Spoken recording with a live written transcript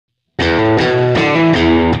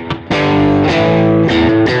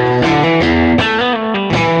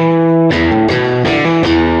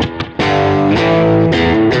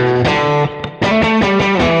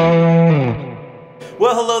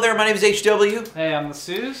HW. Hey, I'm the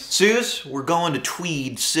Sooze. Sooze, we're going to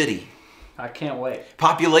Tweed City. I can't wait.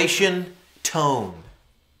 Population, tone.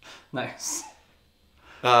 Nice.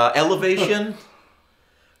 Elevation,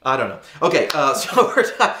 I don't know. Okay, so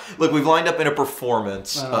look, we've lined up in a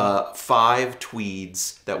performance 5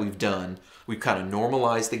 tweeds that we've done. We've kind of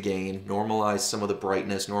normalized the gain, normalized some of the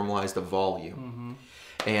brightness, normalized the volume.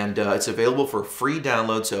 And it's available for a free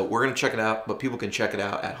download, so we're going to check it out, but people can check it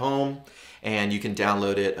out at home, and you can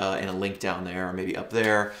download it in a link down there, or maybe up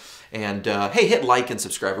there. And hey, hit like and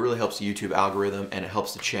subscribe. It really helps the YouTube algorithm, and it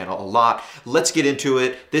helps the channel a lot. Let's get into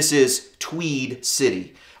it. This is Tweed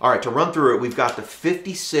City. All right, to run through it, we've got the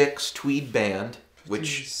 56 Tweed band,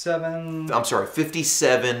 which... 57... I'm sorry,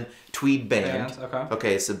 57 Tweed band.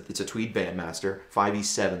 Okay, it's a Tweed Bandmaster,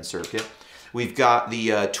 5E7 circuit. We've got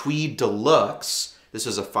the Tweed Deluxe. This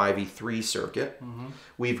is a 5E3 circuit.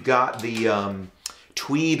 We've got the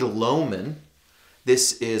Tweed Loman.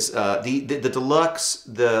 This is the Deluxe,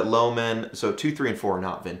 the Loman. So 2, 3, and 4 are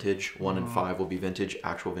not vintage. 1 and 5 will be vintage,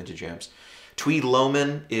 actual vintage amps. Tweed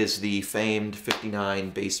Loman is the famed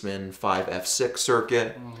 59 Bassman 5F6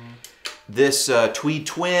 circuit. This Tweed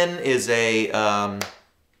Twin is it's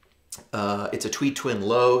a Tweed Twin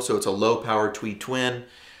Low, so it's a low-powered Tweed Twin.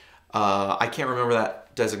 I can't remember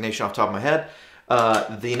that designation off the top of my head.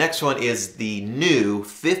 The next one is the new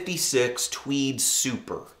 56 Tweed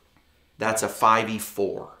Super. That's a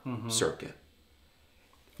 5E4 circuit.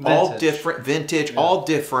 Vintage. All different, vintage, all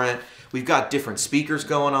different. We've got different speakers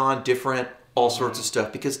going on, different, all sorts of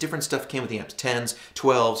stuff, because different stuff came with the amps. 10s,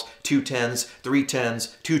 12s, 2 10s, 3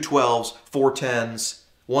 10s, 2 12s, 4 10s,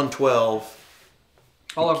 1 12.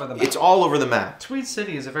 All over the map. It's all over the map. Tweed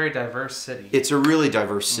City is a very diverse city. It's a really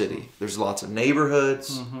diverse city. There's lots of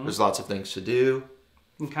neighborhoods. There's lots of things to do.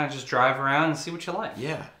 You can kind of just drive around and see what you like.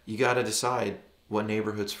 Yeah, you got to decide what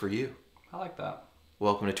neighborhood's for you. I like that.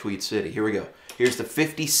 Welcome to Tweed City. Here we go. Here's the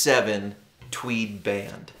 57 Tweed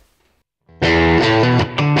Band.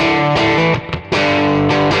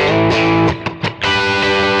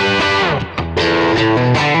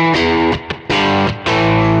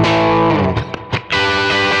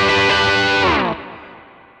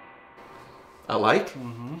 I like.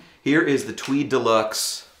 Here is the Tweed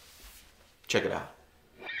Deluxe. Check it out.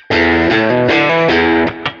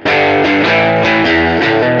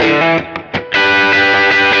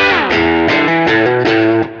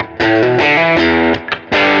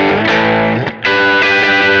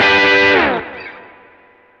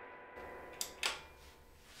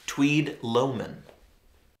 Tweed Loman.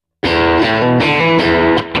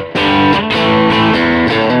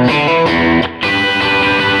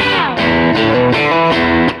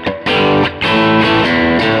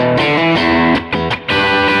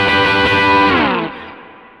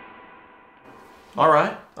 All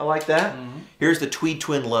right, I like that. Here's the Tweed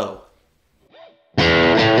Twin Low.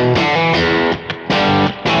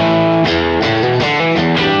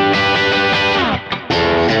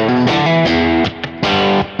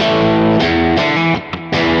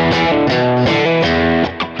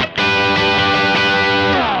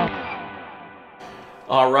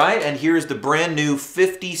 All right, and here's the brand new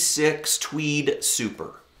 56 Tweed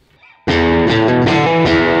Super.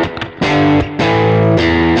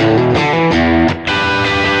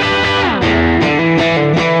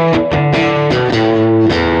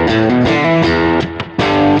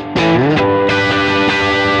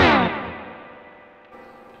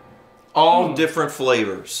 All different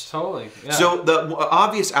flavors. Totally, yeah. So the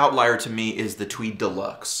obvious outlier to me is the Tweed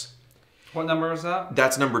Deluxe. What number is that?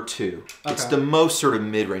 That's number 2. Okay. It's the most sort of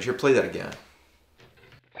mid-range. Here, play that again.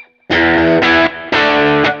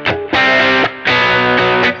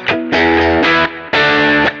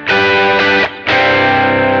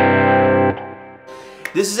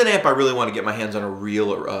 This is an amp I really want to get my hands on a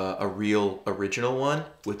real original one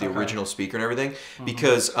with the original speaker and everything,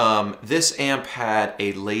 because this amp had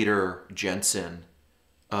a later Jensen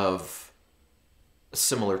of a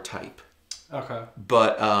similar type. Okay.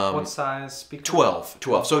 But what size speaker?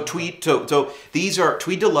 12. So Tweed. So these are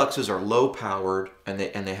Tweed Deluxes are low powered, and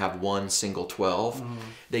they have one single 12.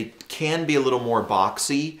 They can be a little more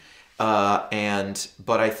boxy, but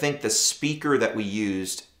I think the speaker that we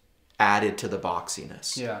used added to the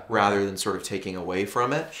boxiness, rather than sort of taking away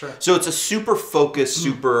from it. Sure. So it's a super focused,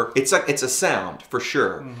 it's a sound for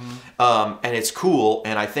sure, and it's cool.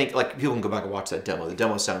 And I think like people can go back and watch that demo. The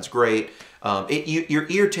demo sounds great. Your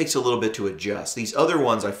ear takes a little bit to adjust. These other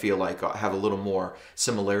ones I feel like have a little more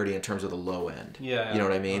similarity in terms of the low end. Yeah. You know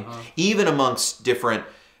what I mean? Even amongst different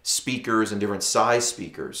speakers and different size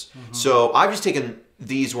speakers. So I've just taken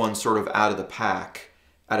these ones sort of out of the pack,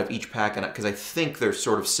 out of each pack, because I think they're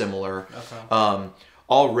sort of similar. Okay.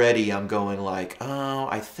 already I'm going like, oh,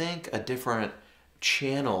 I think a different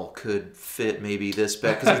channel could fit maybe this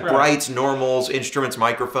better because there's brights, normals, instruments,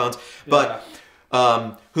 microphones. But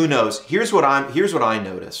who knows? Here's what I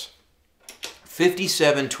notice.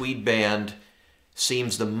 57 Tweed band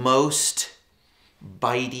seems the most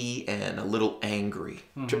bitey and a little angry.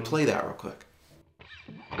 Play that real quick.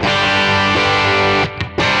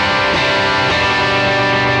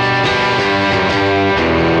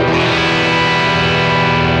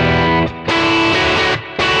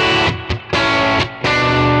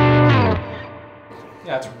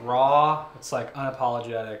 Yeah, it's raw. It's like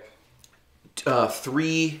unapologetic.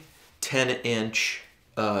 3 10-inch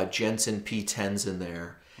Jensen P10s in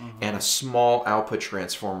there, and a small output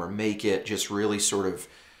transformer make it just really sort of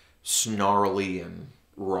snarly and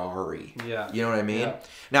rawry. Yeah. You know what I mean? Yeah.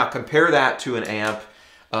 Now compare that to an amp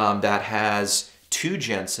that has 2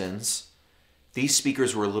 Jensens. These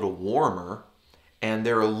speakers were a little warmer, and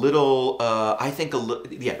they're a little, I think, a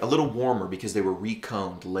little warmer because they were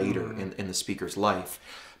reconed later in the speaker's life.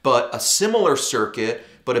 But a similar circuit,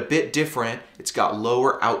 but a bit different. It's got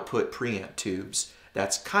lower output preamp tubes.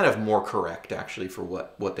 That's kind of more correct, actually, for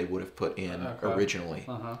what they would have put in originally.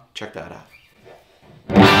 Check that out.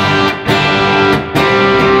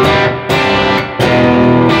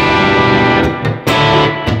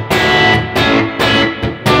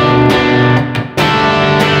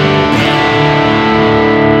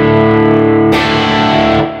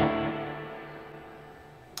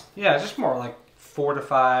 Yeah, it's just more like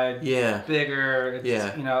fortified, Yeah. bigger. It's,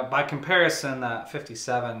 Yeah. You know, by comparison, that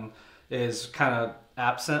 57 is kind of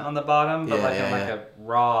absent on the bottom, but like a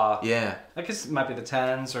raw. Yeah. I guess it might be the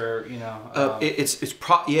 10s or, you know.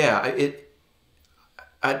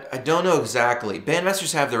 I don't know exactly.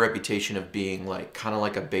 Bandmasters have the reputation of being like kind of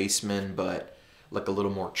like a Bassman, but like a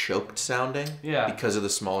little more choked sounding. Yeah. Because of the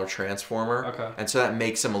smaller transformer. Okay. And so that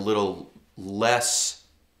makes them a little less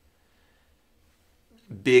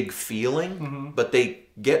big feeling, but they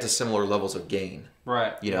get to similar levels of gain.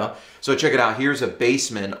 Right. You know? So check it out. Here's a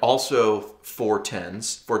Bassman, also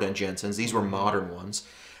 410 Jensens. These were modern ones.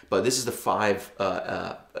 But this is the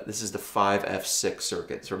 5F6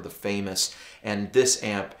 circuit, sort of the famous. And this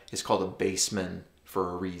amp is called a Bassman for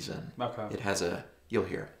a reason. Okay. It has a, you'll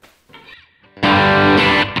hear it.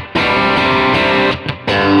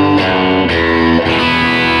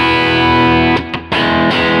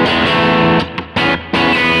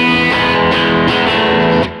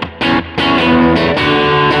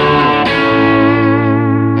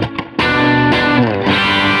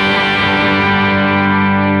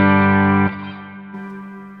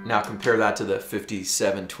 Now compare that to the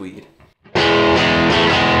 57 Tweed.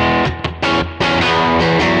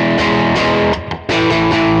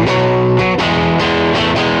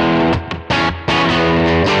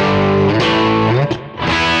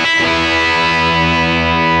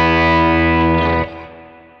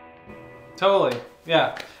 Totally.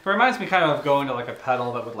 Yeah. It reminds me kind of going to like a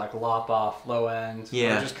pedal that would like lop off low end.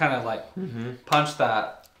 Yeah. Or just kind of like punch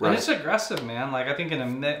that. Right. And it's aggressive, man. Like I think in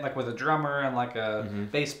a like with a drummer and like a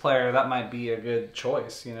bass player, that might be a good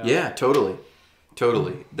choice, you know? Yeah, totally.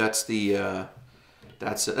 Totally. That's the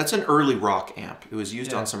that's an early rock amp. It was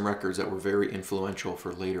used on some records that were very influential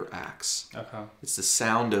for later acts. Okay. It's the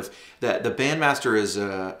sound of that. The Bandmaster is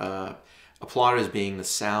applauded as being the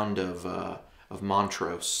sound of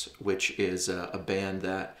Montrose, which is a band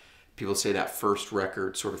that people say that first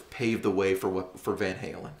record sort of paved the way for Van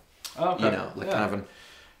Halen. Okay. You know, like kind of an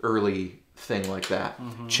early thing like that.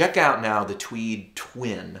 Check out now the Tweed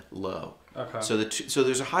Twin Low. Okay. So so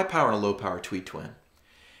there's a high power and a low power Tweed Twin,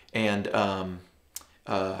 and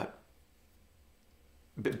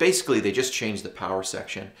basically they just changed the power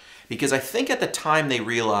section because I think at the time they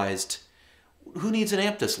realized who needs an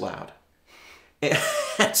amp this loud.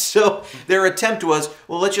 And so their attempt was,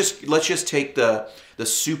 well, let's just take the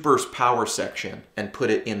Super's power section and put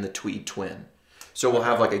it in the Tweed Twin. So we'll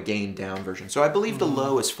have like a gain down version. So I believe the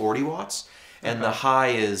low is 40 watts and the high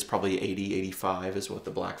is probably 80, 85 is what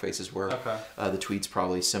the black faces were. Okay. The Tweed's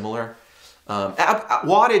probably similar.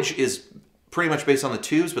 Wattage is pretty much based on the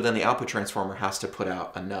tubes, but then the output transformer has to put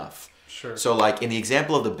out enough. Sure. So like in the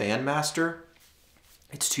example of the Bandmaster,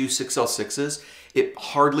 it's 2 6L6s. It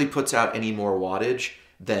hardly puts out any more wattage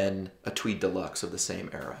than a Tweed Deluxe of the same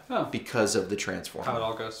era because of the transformer. How it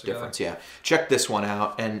all goes together. Difference, yeah. Check this one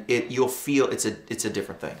out, and you'll feel it's a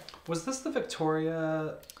different thing. Was this the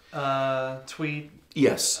Victoria Tweed?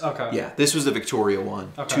 Yes. Okay. Yeah, this was the Victoria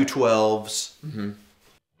one. Okay. 212s.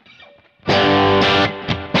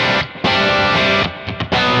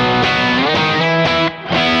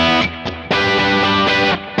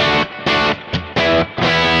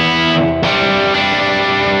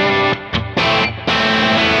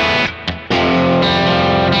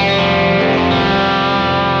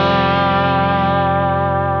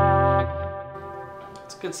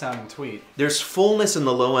 sounding Tweed. There's fullness in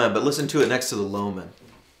the low end, but listen to it next to the Loman.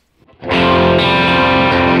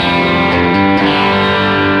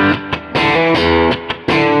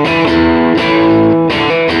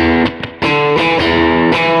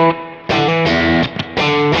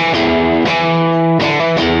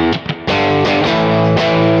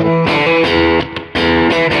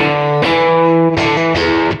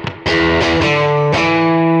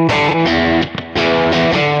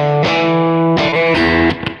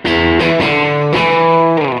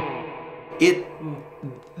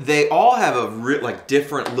 They all have a like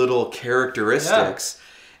different little characteristics,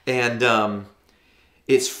 and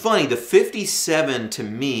it's funny. The 57 to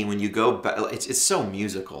me, when you go back, it's so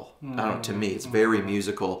musical. I don't know, to me, it's very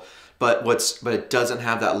musical. But it doesn't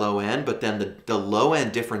have that low end. But then the low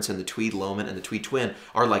end difference in the Tweed Loman and the Tweed Twin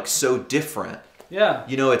are like so different. Yeah.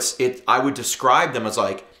 You know, I would describe them as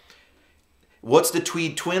like, what's the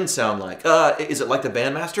Tweed Twin sound like? Is it like the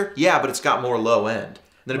Bandmaster? Yeah, but it's got more low end.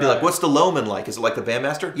 Then it'd be like, what's the Loman like? Is it like the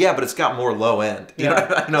Bandmaster? Yeah, but it's got more low end. You know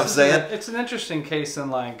what I'm saying? It's an interesting case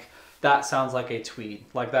in like, that sounds like a Tweed,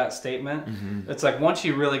 like that statement. It's like once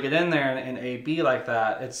you really get in there and A-B like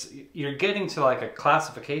that, you're getting to like a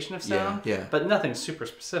classification of sound, but nothing super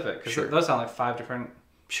specific. Because those sound like 5 different,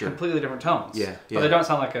 completely different tones. But they don't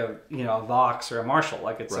sound like a a Vox or a Marshall,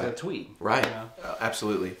 like it's like a Tweed. Right. You know?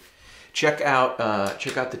 Absolutely. Check out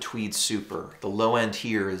the Tweed Super. The low end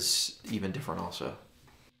here is even different also.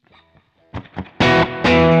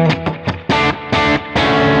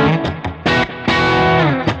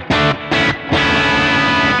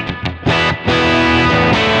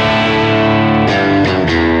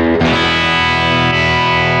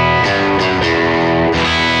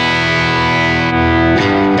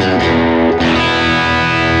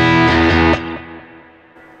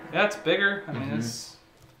 Yeah, it's bigger. I mean, it's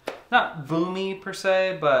not boomy per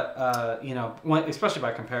se, but especially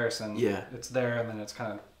by comparison, it's there, and then it's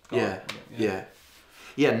kind of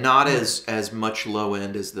not as much low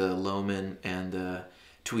end as the Loman and the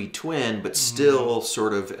Tweed Twin, but still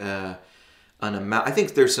sort of an amount. I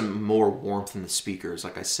think there's some more warmth in the speakers,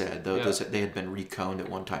 like I said. Though they had been reconed at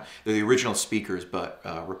one time. They're the original speakers, but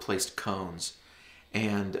replaced cones,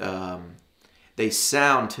 and they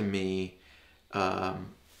sound to me.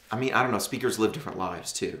 I mean, I don't know. Speakers live different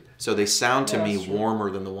lives too, so they sound to me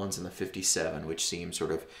warmer than the ones in the 57, which seem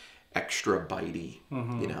sort of extra bitey,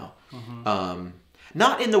 you know.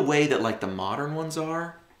 Not in the way that like the modern ones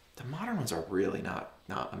are. The modern ones are really not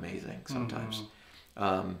amazing sometimes.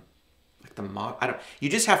 Like you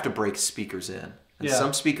just have to break speakers in. And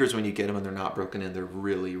some speakers, when you get them and they're not broken in, they're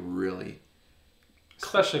really, really.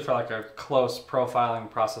 Especially for like a close profiling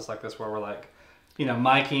process like this, where we're like,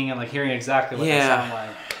 miking and like hearing exactly what they sound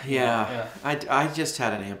like. I just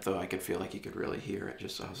had an amp though. I could feel like you could really hear it. I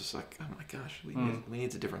was just like, oh my gosh, we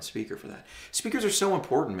need a different speaker for that. Speakers are so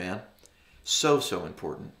important, man. So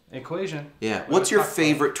important. Equation. Yeah. What's your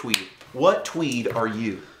favorite Tweed? What Tweed are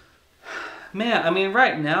you? Man, I mean,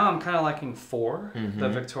 right now I'm kind of liking 4, the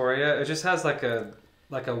Victoria. It just has like a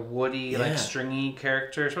woody, like stringy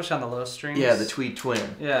character, especially on the low strings. Yeah, the Tweed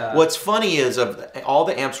Twin. Yeah. What's funny is of all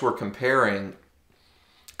the amps we're comparing,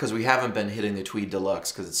 because we haven't been hitting the Tweed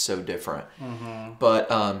Deluxe because it's so different. But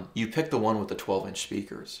you picked the one with the 12-inch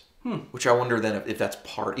speakers, which I wonder then if that's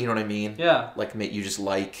part. You know what I mean? Yeah. Like you just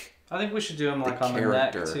like. I think we should do them like on the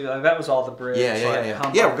neck too. Like, that was all the bridge.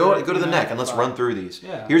 Yeah, go to the neck and let's run through these.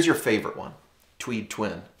 Yeah. Here's your favorite one, Tweed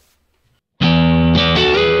Twin.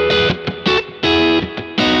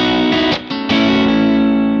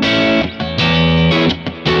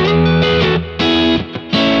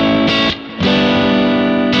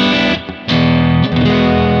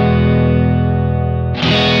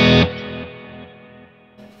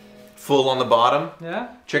 Full on the bottom.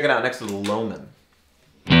 Yeah. Check it out next to the Loman.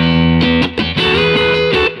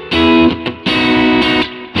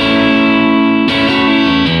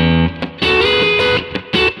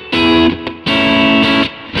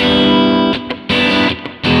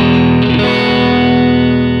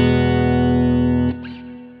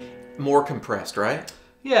 More compressed, right?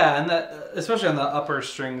 Yeah, and that especially on the upper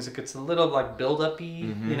strings, it gets a little like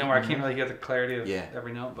build-up-y, where I can't really get the clarity of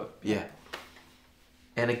every note, but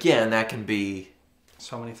and again, that can be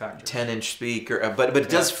so many factors. 10-inch speaker, but it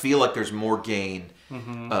does feel like there's more gain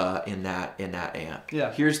in that amp.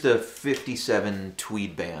 Yeah. Here's the 57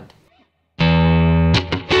 Tweed Band.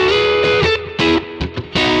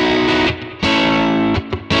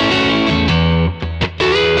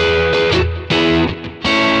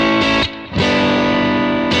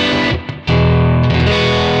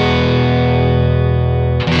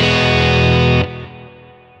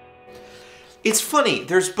 It's funny.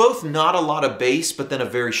 There's both not a lot of bass, but then a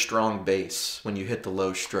very strong bass when you hit the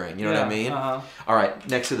low string. You know what I mean? All right,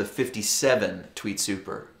 next to the 57 Tweed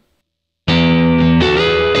Super.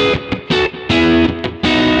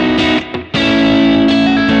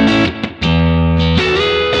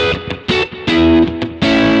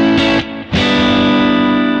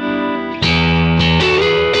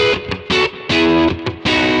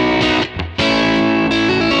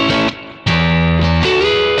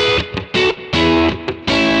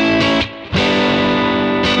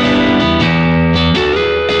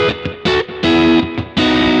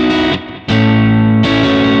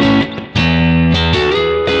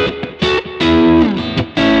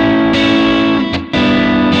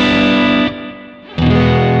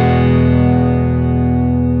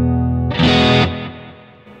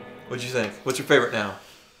 What'd you think? What's your favorite now?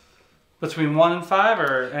 Between 1 and 5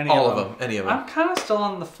 or any All of them? All of them. Any of them. I'm kind of still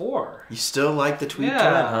on the 4. You still like the Tweed Twin,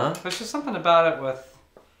 huh? There's just something about it with...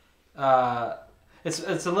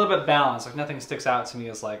 It's a little bit balanced. Like nothing sticks out to me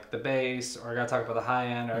as like the bass, or I gotta talk about the high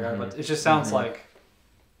end, or but it just sounds like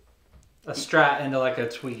a Strat into like a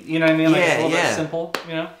Tweed. You know what I mean? Like it's a little bit simple,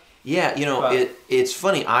 you know? Yeah, you know, it's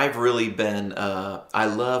funny. I've really been I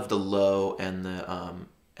love the low and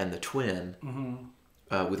the twin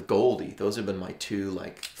with Goldie. Those have been my two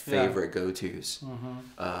like favorite go-tos.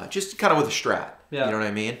 Just kind of with a Strat. Yeah. You know what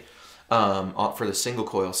I mean? For the single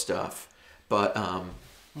coil stuff. But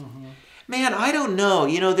man, I don't know.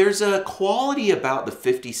 You know, there's a quality about the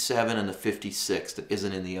 57 and the 56 that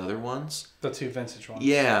isn't in the other ones. The two vintage ones.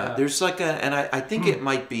 Yeah, there's like and I think it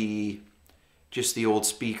might be just the old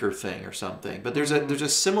speaker thing or something. But there's a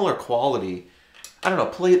similar quality. I don't know.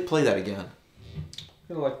 Play that again.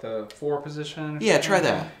 Like the 4 position. Yeah, try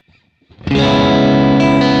that.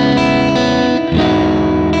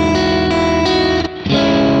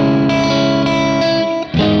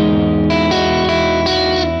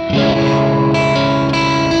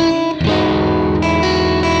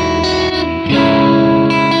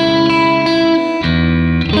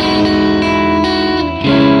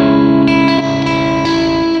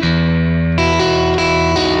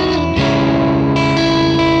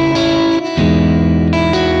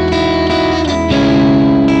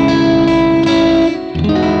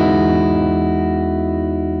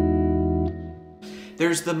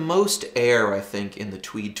 There's the most air, I think, in the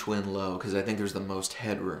Tweed Twin Low, because I think there's the most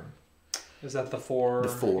headroom. Is that the 4? The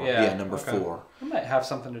 4, yeah, number 4. It might have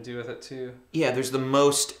something to do with it too. Yeah, there's the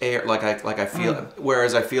most air. Like I feel,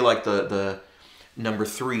 whereas I feel like the number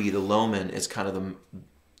 3, the Lowman, is kind of the.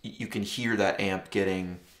 You can hear that amp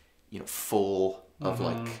getting, you know, full of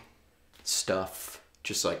like stuff.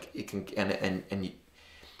 Just like it can, and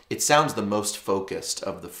it sounds the most focused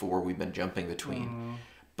of the 4 we've been jumping between.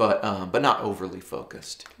 But not overly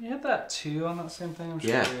focused. You had that too on that same thing? I'm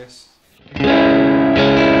curious.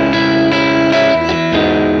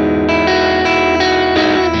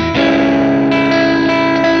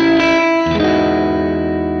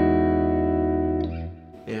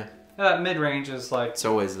 Yeah. That mid-range is like... It's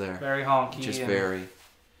always there. Very honky. Just very...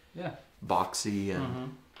 Yeah. Boxy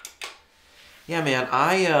and... Yeah, man,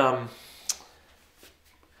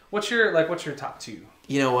 What's your top 2?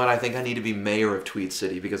 You know what? I think I need to be mayor of Tweed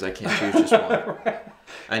City because I can't choose just one.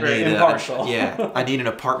 I need impartial. I need an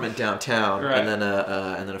apartment downtown and then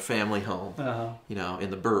a family home. You know,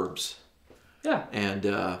 in the burbs. Yeah. And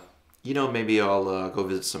you know, maybe I'll go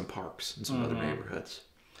visit some parks in some other neighborhoods.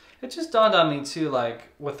 It just dawned on me too, like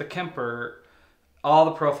with the Kemper, all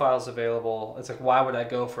the profiles available. It's like, why would I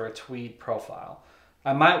go for a Tweed profile?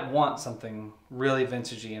 I might want something really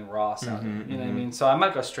vintagey and raw sounding. You know what I mean? So I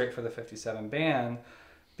might go straight for the 57 band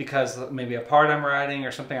because maybe a part I'm writing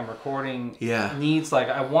or something I'm recording needs like,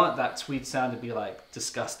 I want that Tweed sound to be like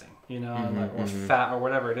disgusting, you know, or fat or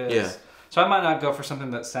whatever it is. Yeah. So I might not go for something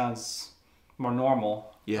that sounds more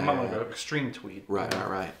normal. I might want to go extreme Tweed. Right,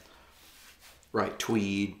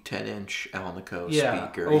 Tweed, 10-inch Alnico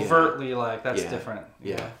speaker. Overtly like that's different.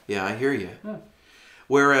 Yeah, I hear you. Yeah.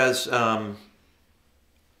 Whereas,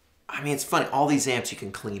 I mean, it's funny. All these amps you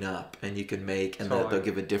can clean up and you can make, and they'll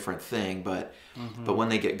give a different thing. But when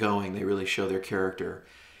they get going, they really show their character.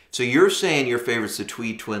 So you're saying your favorite's the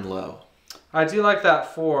Tweed Twin Low? I do like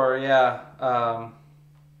that 4. Yeah.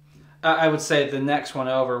 I would say the next one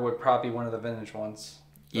over would probably be one of the vintage ones.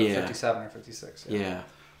 57 or 56. Yeah.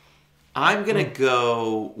 I'm gonna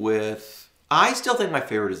go with. I still think my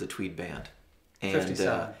favorite is the Tweed Band. And,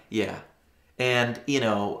 57. Yeah, and you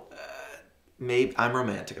know. Maybe I'm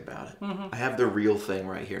romantic about it. I have the real thing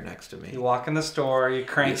right here next to me. You walk in the store, you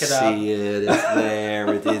crank it up. You see it, it's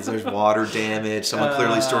there. There's water damage. Someone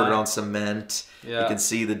clearly stored it on cement. Yeah. You can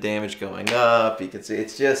see the damage going up. You can see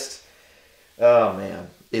it's just Oh man,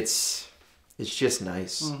 it's just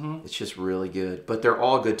nice. It's just really good. But they're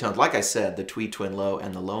all good tones. Like I said, the Tweed Twin Low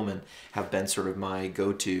and the Lowman have been sort of my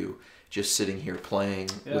go-to, just sitting here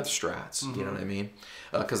playing with Strats. You know what I mean?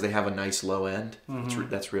 Because they have a nice low end.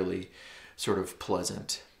 That's really sort of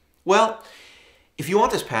pleasant. Well, if you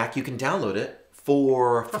want this pack, you can download it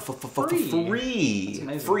for free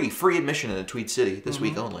admission in Tweed City this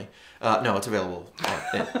week only. No, it's available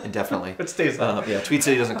indefinitely. It stays there. Yeah, Tweed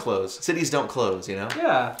City doesn't close. Cities don't close, you know?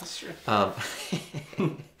 Yeah, that's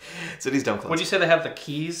true. Cities don't close. Would you say they have the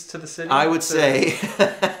keys to the city? I would say...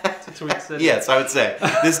 to Tweed City? Yes, I would say.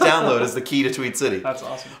 This download is the key to Tweed City. That's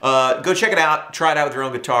awesome. Go check it out. Try it out with your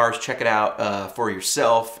own guitars. Check it out for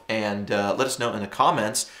yourself. And let us know in the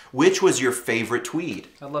comments, which was your favorite Tweed?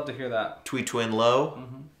 I'd love to hear that. Tweed Twin Low.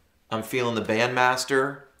 I'm feeling the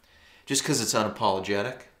Bandmaster, just because it's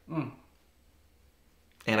unapologetic.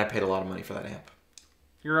 And I paid a lot of money for that amp.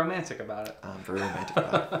 You're romantic about it. I'm very romantic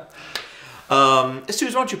about it.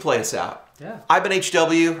 Sooze, why don't you play us out? Yeah. I've been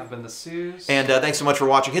HW. I've been the Sooze. And thanks so much for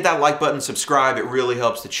watching. Hit that like button, subscribe. It really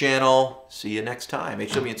helps the channel. See you next time.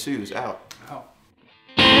 HW and Sooze out.